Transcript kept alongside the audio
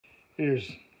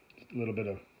here's a little bit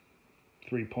of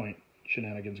 3-point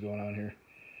shenanigans going on here.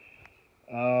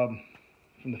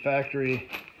 From the factory,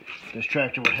 this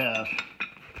tractor would have,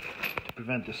 to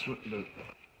prevent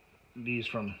these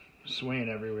from swaying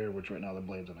everywhere, which right now the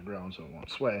blade's on the ground so it won't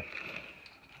sway,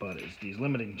 but it's these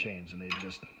limiting chains, and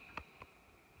that's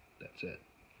it.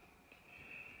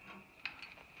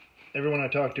 Everyone I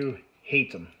talk to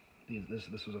hates them.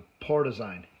 This was a poor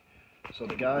design. So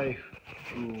the guy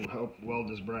who helped weld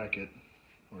this bracket,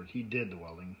 or he did the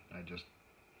welding, I just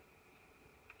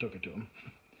took it to him.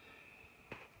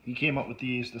 He came up with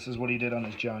these. This is what he did on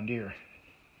his John Deere.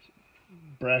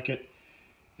 Bracket,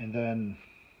 and then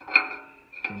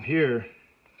from here,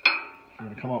 I'm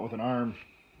going to come out with an arm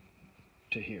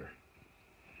to here.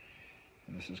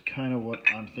 And this is kind of what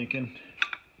I'm thinking.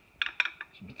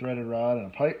 Some threaded rod and a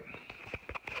pipe.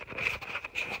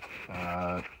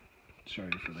 Sorry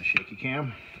for the shaky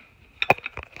cam.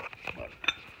 But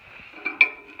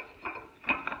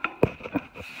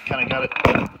kind of got it.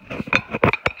 Kind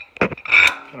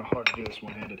of hard to do this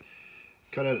one-handed.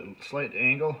 Cut it at a slight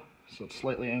angle, so it's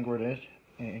slightly angled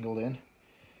in.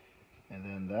 And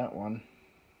then that one,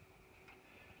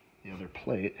 the other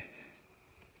plate,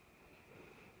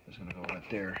 is going to go right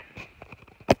there.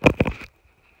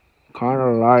 Kind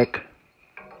of like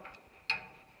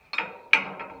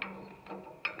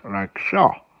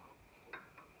so.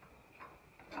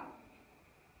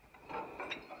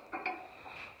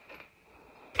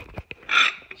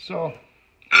 So,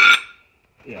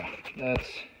 yeah, that's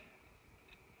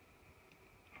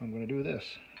how I'm going to do this.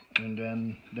 And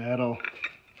then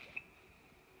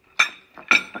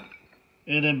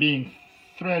and then being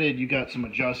threaded, you got some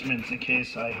adjustments in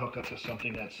case I hook up to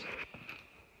something that's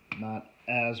not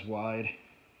as wide,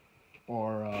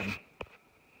 or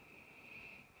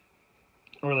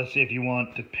let's say if you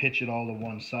want to pitch it all to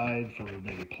one side for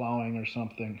maybe plowing or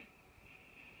something,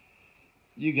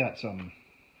 you got some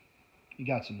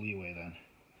leeway then.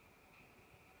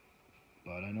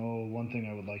 But I know one thing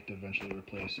I would like to eventually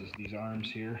replace is these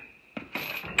arms here.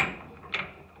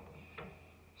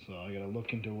 So I gotta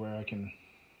look into where I can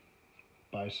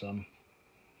buy some,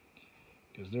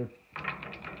 because they're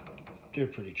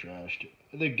pretty trashed.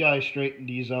 The guy straightened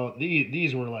these out.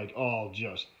 These were like all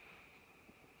just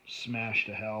smashed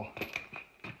to hell.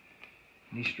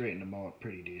 And he straightened them out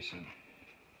pretty decent.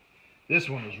 This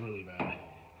one was really bad.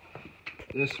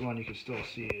 This one you can still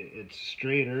see it's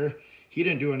straighter. He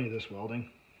didn't do any of this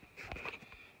welding.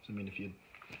 So I mean, if you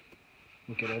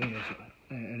look at any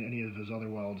of his other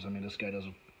welds, I mean, this guy does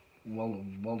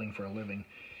welding for a living.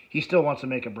 He still wants to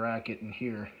make a bracket in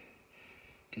here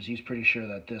because he's pretty sure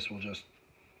that this will just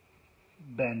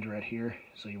bend right here.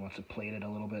 So he wants to plate it a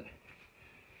little bit.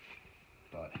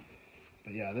 But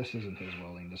yeah, this isn't his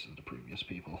welding. This is the previous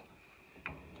people.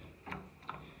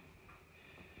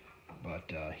 But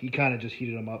he kind of just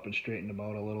heated them up and straightened them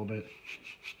out a little bit.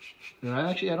 And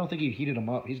I don't think he heated them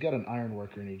up. He's got an iron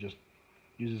worker and he just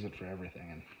uses it for everything.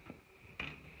 And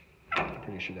I'm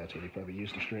pretty sure that's what he probably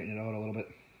used to straighten it out a little bit.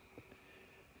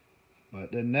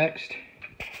 But then next,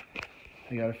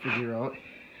 I got to figure out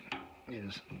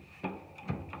is...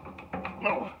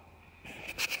 Oh!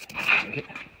 Okay.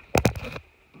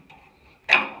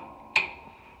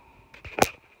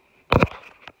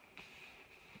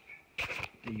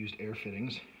 They used air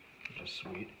fittings, which is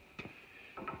sweet.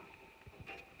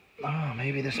 Oh,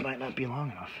 maybe this might not be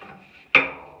long enough.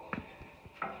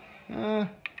 Yeah,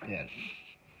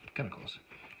 kind of close.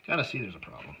 Kind of see there's a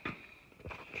problem.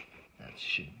 That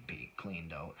should be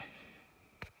cleaned out.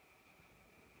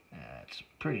 It's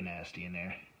pretty nasty in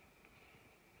there.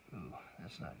 Ooh,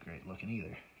 that's not great looking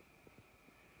either.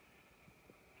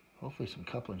 Hopefully some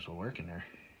couplings will work in there.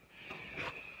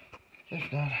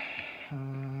 If not,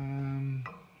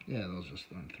 yeah, those just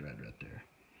unthread right there.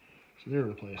 So they're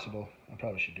replaceable. I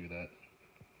probably should do that.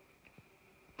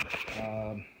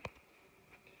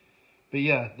 But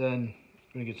yeah, then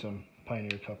I'm going to get some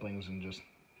Pioneer couplings and just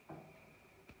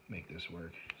make this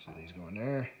work. So these go in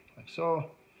there, like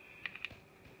so.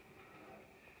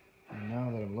 And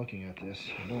now that I'm looking at this,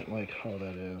 I don't like how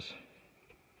that is.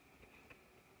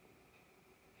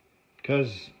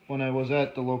 Because when I was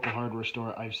at the local hardware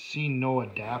store, I've seen no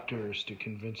adapters to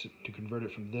convert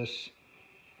it from this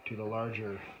to the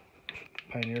larger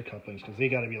Pioneer couplings, because they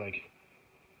got to be like,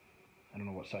 I don't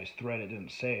know what size thread, it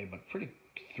didn't say, but pretty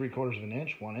 3/4 of an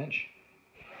inch, 1 inch.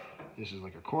 This is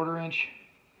like a 1/4 inch.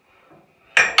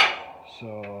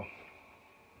 So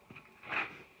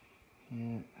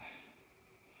yeah,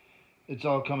 it's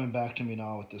all coming back to me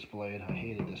now with this blade. I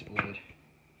hated this blade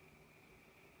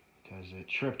because it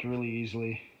tripped really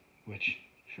easily, which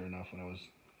sure enough, when I was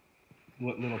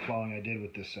what little plowing I did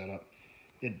with this setup,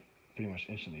 it pretty much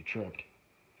instantly tripped.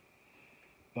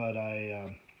 But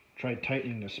I tried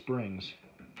tightening the springs,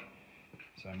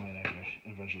 so I might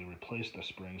eventually replace the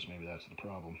springs. Maybe that's the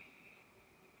problem.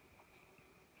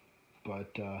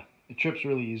 But it trips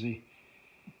really easy.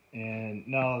 And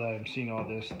now that I'm seeing all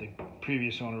this, the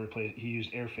previous owner he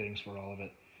used air fittings for all of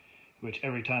it, which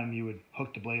every time you would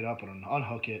hook the blade up and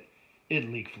unhook it, it'd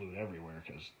leak fluid everywhere,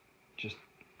 because just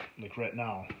like right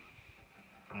now,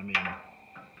 I mean,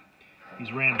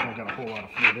 these rams don't got a whole lot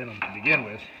of fluid in them to begin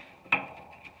with.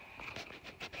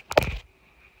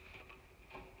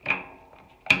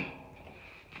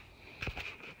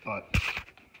 But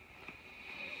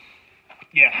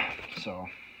yeah, so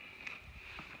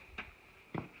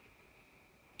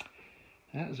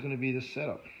that is going to be the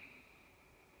setup.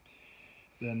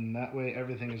 Then that way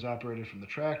everything is operated from the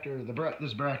tractor.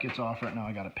 This bracket's off right now.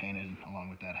 I got it painted along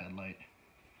with that headlight.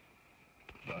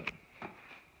 But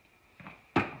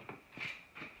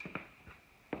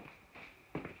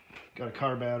got a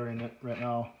car battery in it right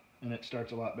now, and it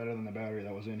starts a lot better than the battery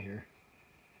that was in here.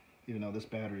 Even though this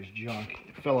battery is junk.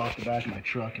 It fell off the back of my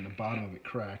truck and the bottom of it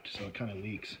cracked, so it kind of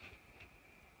leaks.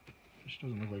 Which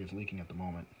doesn't look like it's leaking at the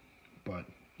moment. But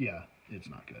yeah, it's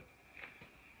not good.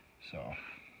 So,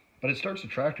 but it starts the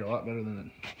tractor a lot better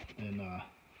than that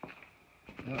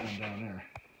one down there.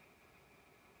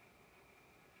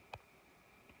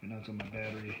 And that's on my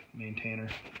battery maintainer.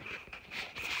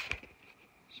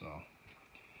 So,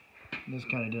 this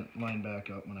kind of didn't line back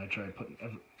up when I tried putting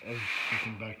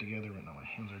everything back together. Right now my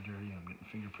hands are dirty. I'm getting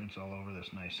fingerprints all over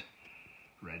this nice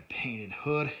red painted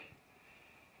hood.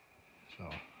 So,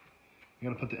 I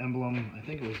gotta put the emblem, I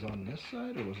think it was on this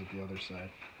side, or was it the other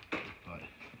side? But,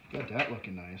 got that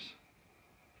looking nice.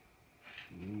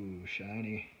 Ooh,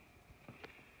 shiny.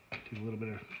 Took a little bit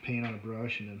of paint on a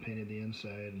brush and then painted the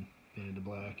inside and painted the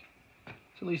black. So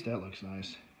at least that looks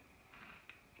nice.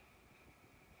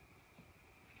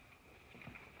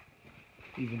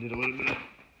 Even did a little bit of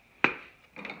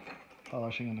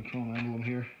polishing on the chrome emblem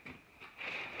here.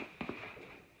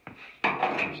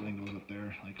 This thing goes up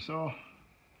there like so.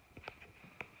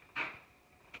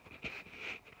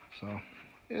 So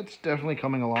it's definitely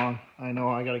coming along. I know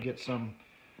I got to get some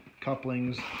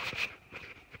couplings,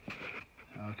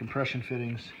 compression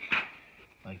fittings,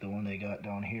 like the one they got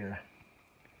down here.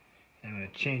 I'm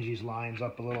going to change these lines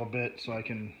up a little bit so I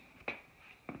can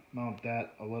mount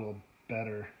that a little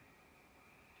better.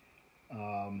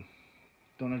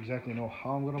 Don't exactly know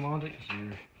how I'm going to mount it because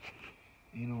there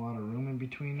ain't a lot of room in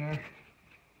between there.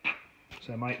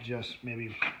 So I might just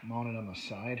maybe mount it on the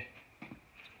side.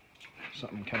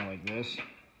 Something kind of like this.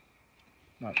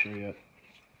 Not sure yet.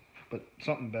 But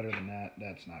something better than that.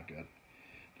 That's not good.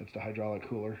 That's the hydraulic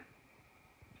cooler.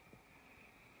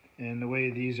 And the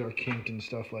way these are kinked and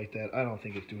stuff like that, I don't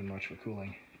think it's doing much for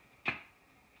cooling.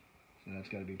 So that's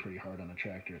got to be pretty hard on the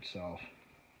tractor itself.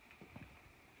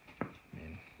 I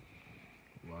mean,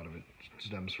 a lot of it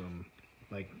stems from,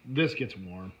 like, this gets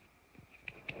warm.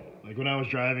 Like when I was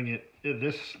driving it,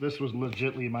 this was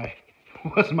legitimately my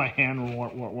hand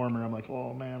warmer. I'm like,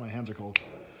 oh man, my hands are cold.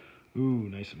 Ooh,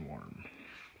 nice and warm.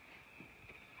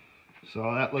 So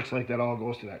that looks like that all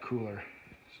goes to that cooler.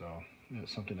 So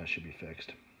it's something that should be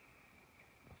fixed.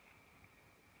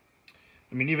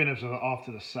 I mean, even if it's off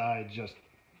to the side, just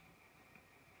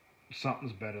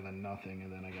something's better than nothing.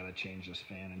 And then I gotta change this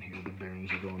fan in here. The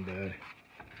bearings are going bad.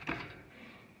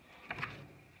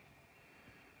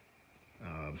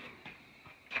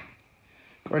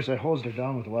 Of course, I hosed her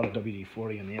down with a lot of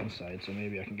WD-40 on the inside, so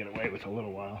maybe I can get away with a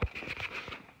little while.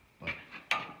 But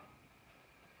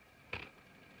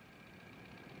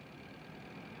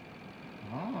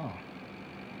oh,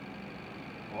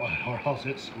 or else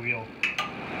it squealed.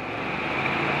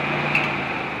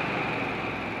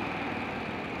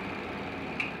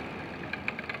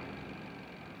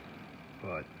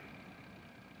 But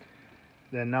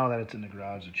then now that it's in the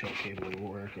garage, the choke cable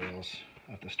will work, or else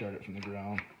I have to start it from the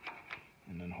ground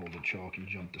and then hold the choke and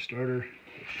jump the starter,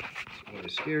 which is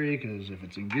always scary because if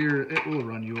it's in gear, it will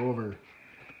run you over.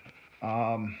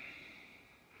 So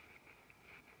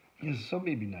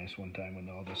it'd be nice one time when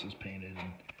all this is painted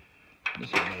and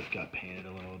this light got painted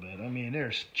a little bit. I mean,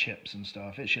 there's chips and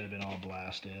stuff. It should have been all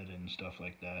blasted and stuff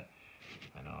like that.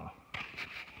 I know.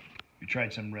 We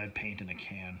tried some red paint in a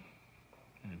can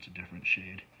and it's a different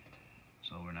shade,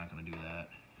 so we're not going to do that.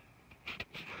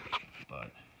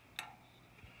 But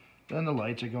then the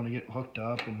lights are going to get hooked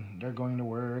up and they're going to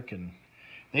work, and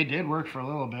they did work for a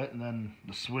little bit, and then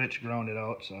the switch grounded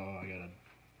out, so I got to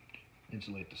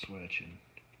insulate the switch. And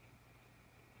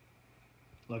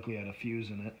luckily I had a fuse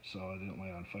in it, so I didn't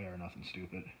light on fire or nothing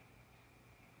stupid.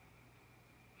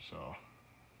 So,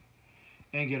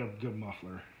 and get a good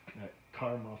muffler. That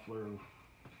car muffler,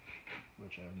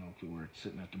 which I have no clue where it's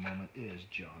sitting at the moment, is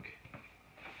junk.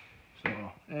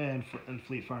 So, and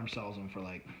Fleet Farm sells them for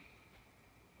like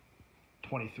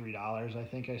 $23, I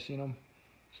think I seen them.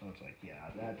 So it's like, yeah,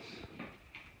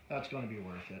 that's going to be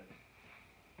worth it.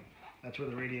 That's where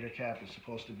the radiator cap is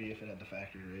supposed to be if it had the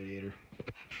factory radiator.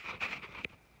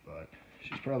 But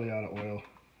she's probably out of oil.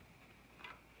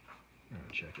 I'm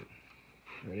gonna check it.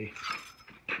 Ready?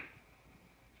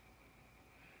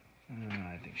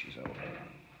 I think she's out.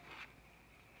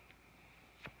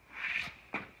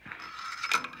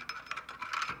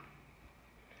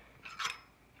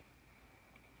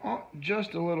 Oh,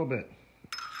 just a little bit.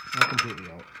 Not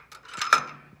completely out.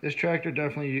 This tractor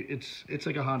definitely, it's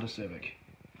like a Honda Civic.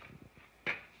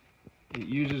 It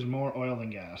uses more oil than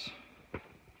gas.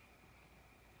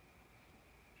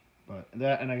 But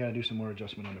that, and I gotta do some more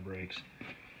adjustment on the brakes.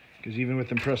 Because even with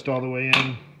them pressed all the way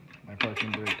in, my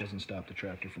parking brake doesn't stop the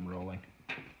tractor from rolling.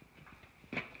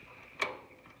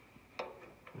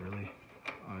 Really?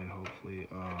 Hopefully,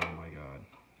 oh my God.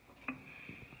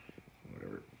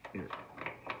 Whatever, here.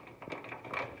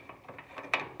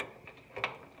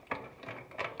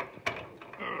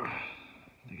 I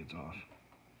think it's off.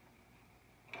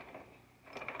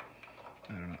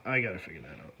 I don't know. I gotta figure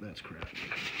that out. That's crap.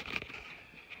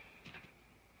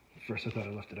 First I thought I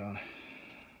left it on.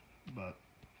 But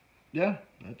yeah,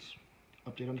 that's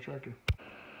update on the tractor.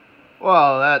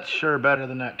 Well, that's sure better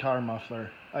than that car muffler.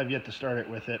 I've yet to start it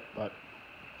with it, but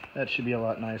that should be a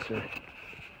lot nicer.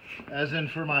 As in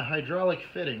for my hydraulic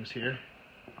fittings here,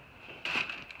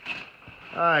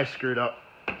 I screwed up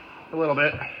a little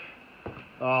bit.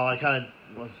 Oh, I kind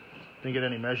of didn't get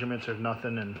any measurements or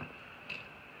nothing, and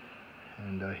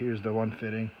here's the one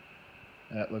fitting.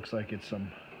 That looks like it's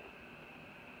some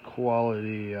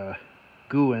quality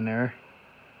goo in there.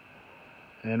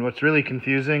 And what's really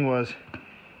confusing was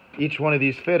each one of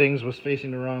these fittings was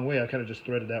facing the wrong way. I kind of just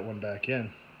threaded that one back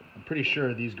in. I'm pretty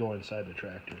sure these go inside the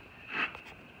tractor.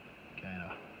 Kind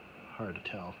of hard to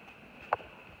tell.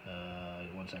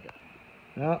 1 second.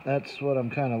 Well, that's what I'm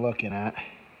kind of looking at.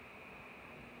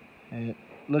 It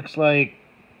looks like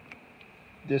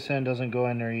this end doesn't go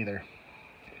in there either.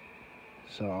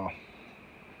 So,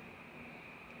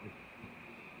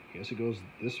 I guess it goes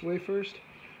this way first.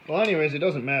 Well, anyways, it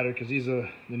doesn't matter because these are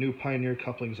the new Pioneer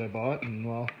couplings I bought, and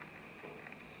well,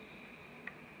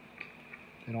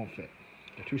 they don't fit.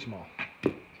 They're too small.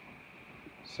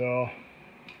 So,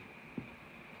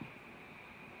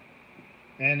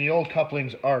 and the old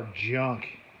couplings are junk.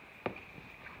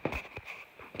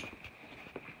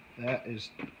 That is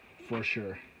for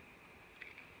sure.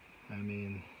 I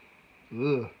mean,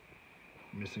 ugh.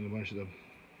 Missing a bunch of the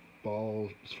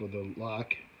balls for the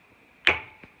lock.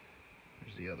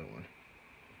 There's the other one.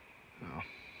 Oh,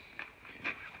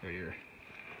 right here.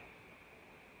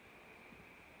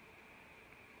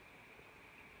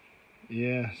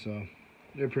 Yeah, so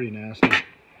they're pretty nasty.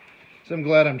 So I'm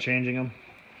glad I'm changing them.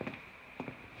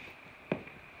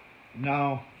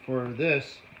 Now for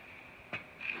this,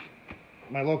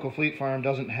 my local Fleet Farm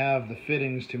doesn't have the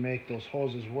fittings to make those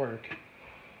hoses work.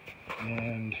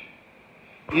 And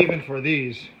even for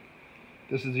these,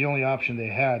 this is the only option they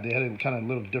had. They had a kind of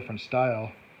little different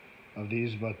style of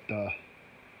these, but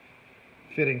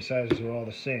fitting sizes were all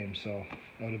the same, so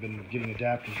I would have been getting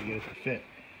adapters to get it to fit.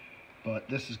 But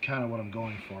this is kind of what I'm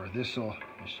going for. This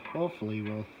hopefully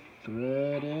will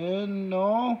thread in.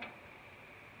 No,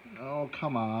 no,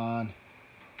 come on.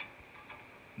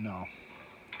 No,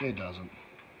 it doesn't.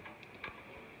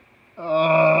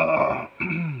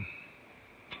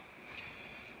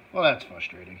 Well, that's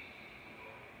frustrating.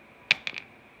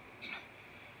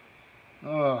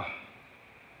 All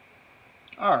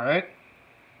right.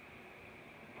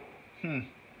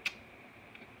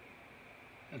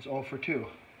 That's all for 2.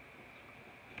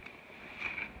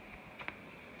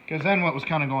 Because then what was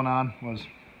kind of going on was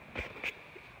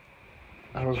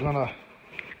I was gonna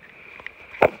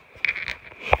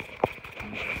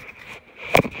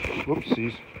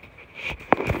whoopsies.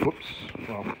 Whoops.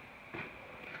 Well.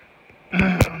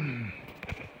 Oops.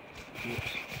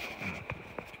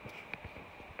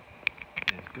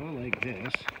 Let's go like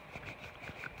this.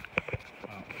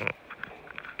 Wow.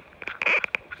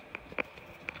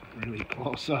 Really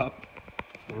close up.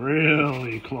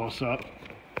 Really close up.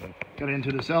 Got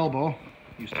into this elbow.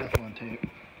 Use Teflon tape.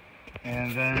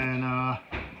 And then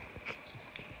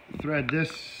thread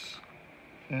this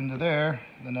into there.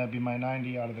 Then that'd be my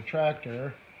 90 out of the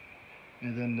tractor.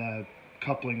 And then the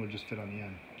coupling would just fit on the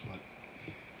end. But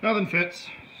nothing fits,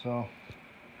 so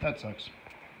that sucks.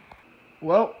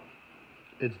 Well,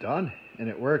 it's done and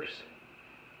it works.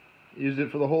 Used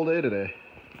it for the whole day today.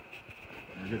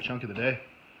 A good chunk of the day.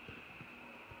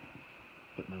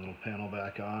 Put my little panel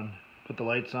back on. Put the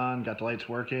lights on, got the lights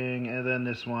working, and then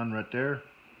this one right there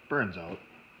burns out.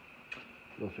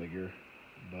 Go figure.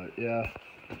 But yeah,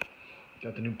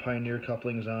 got the new Pioneer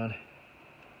couplings on.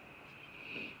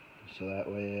 So that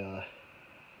way,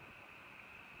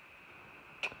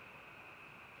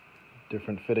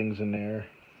 different fittings in there.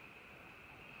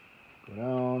 Go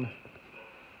down.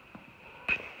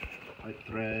 Pipe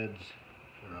threads.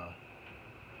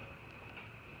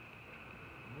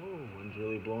 Oh, wind's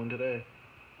really blowing today.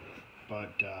 But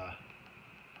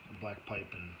some black pipe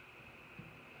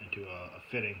into a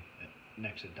fitting that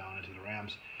necks it down into the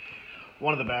rams.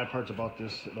 One of the bad parts about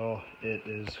this though, it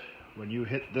is when you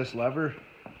hit this lever,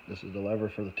 this is the lever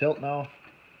for the tilt now,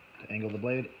 to angle the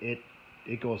blade, it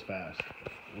goes fast,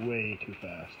 way too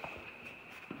fast.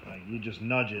 Like you just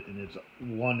nudge it and it's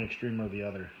one extreme or the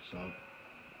other. So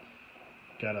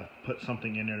gotta put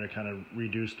something in there to kind of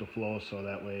reduce the flow so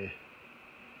that way it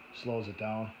slows it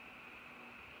down.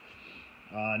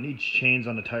 Needs chains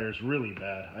on the tires really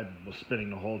bad. I was spinning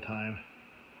the whole time.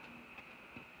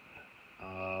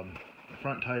 The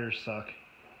front tires suck.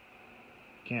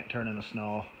 Can't turn in the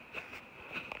snow.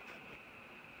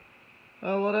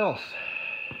 What else?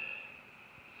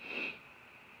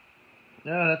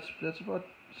 Yeah, that's about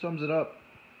sums it up.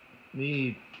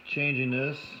 Me changing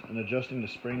this and adjusting the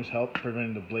springs helped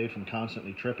preventing the blade from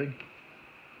constantly tripping.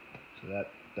 So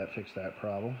that fixed that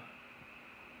problem.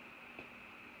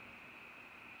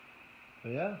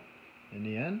 But yeah, in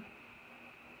the end,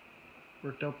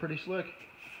 worked out pretty slick.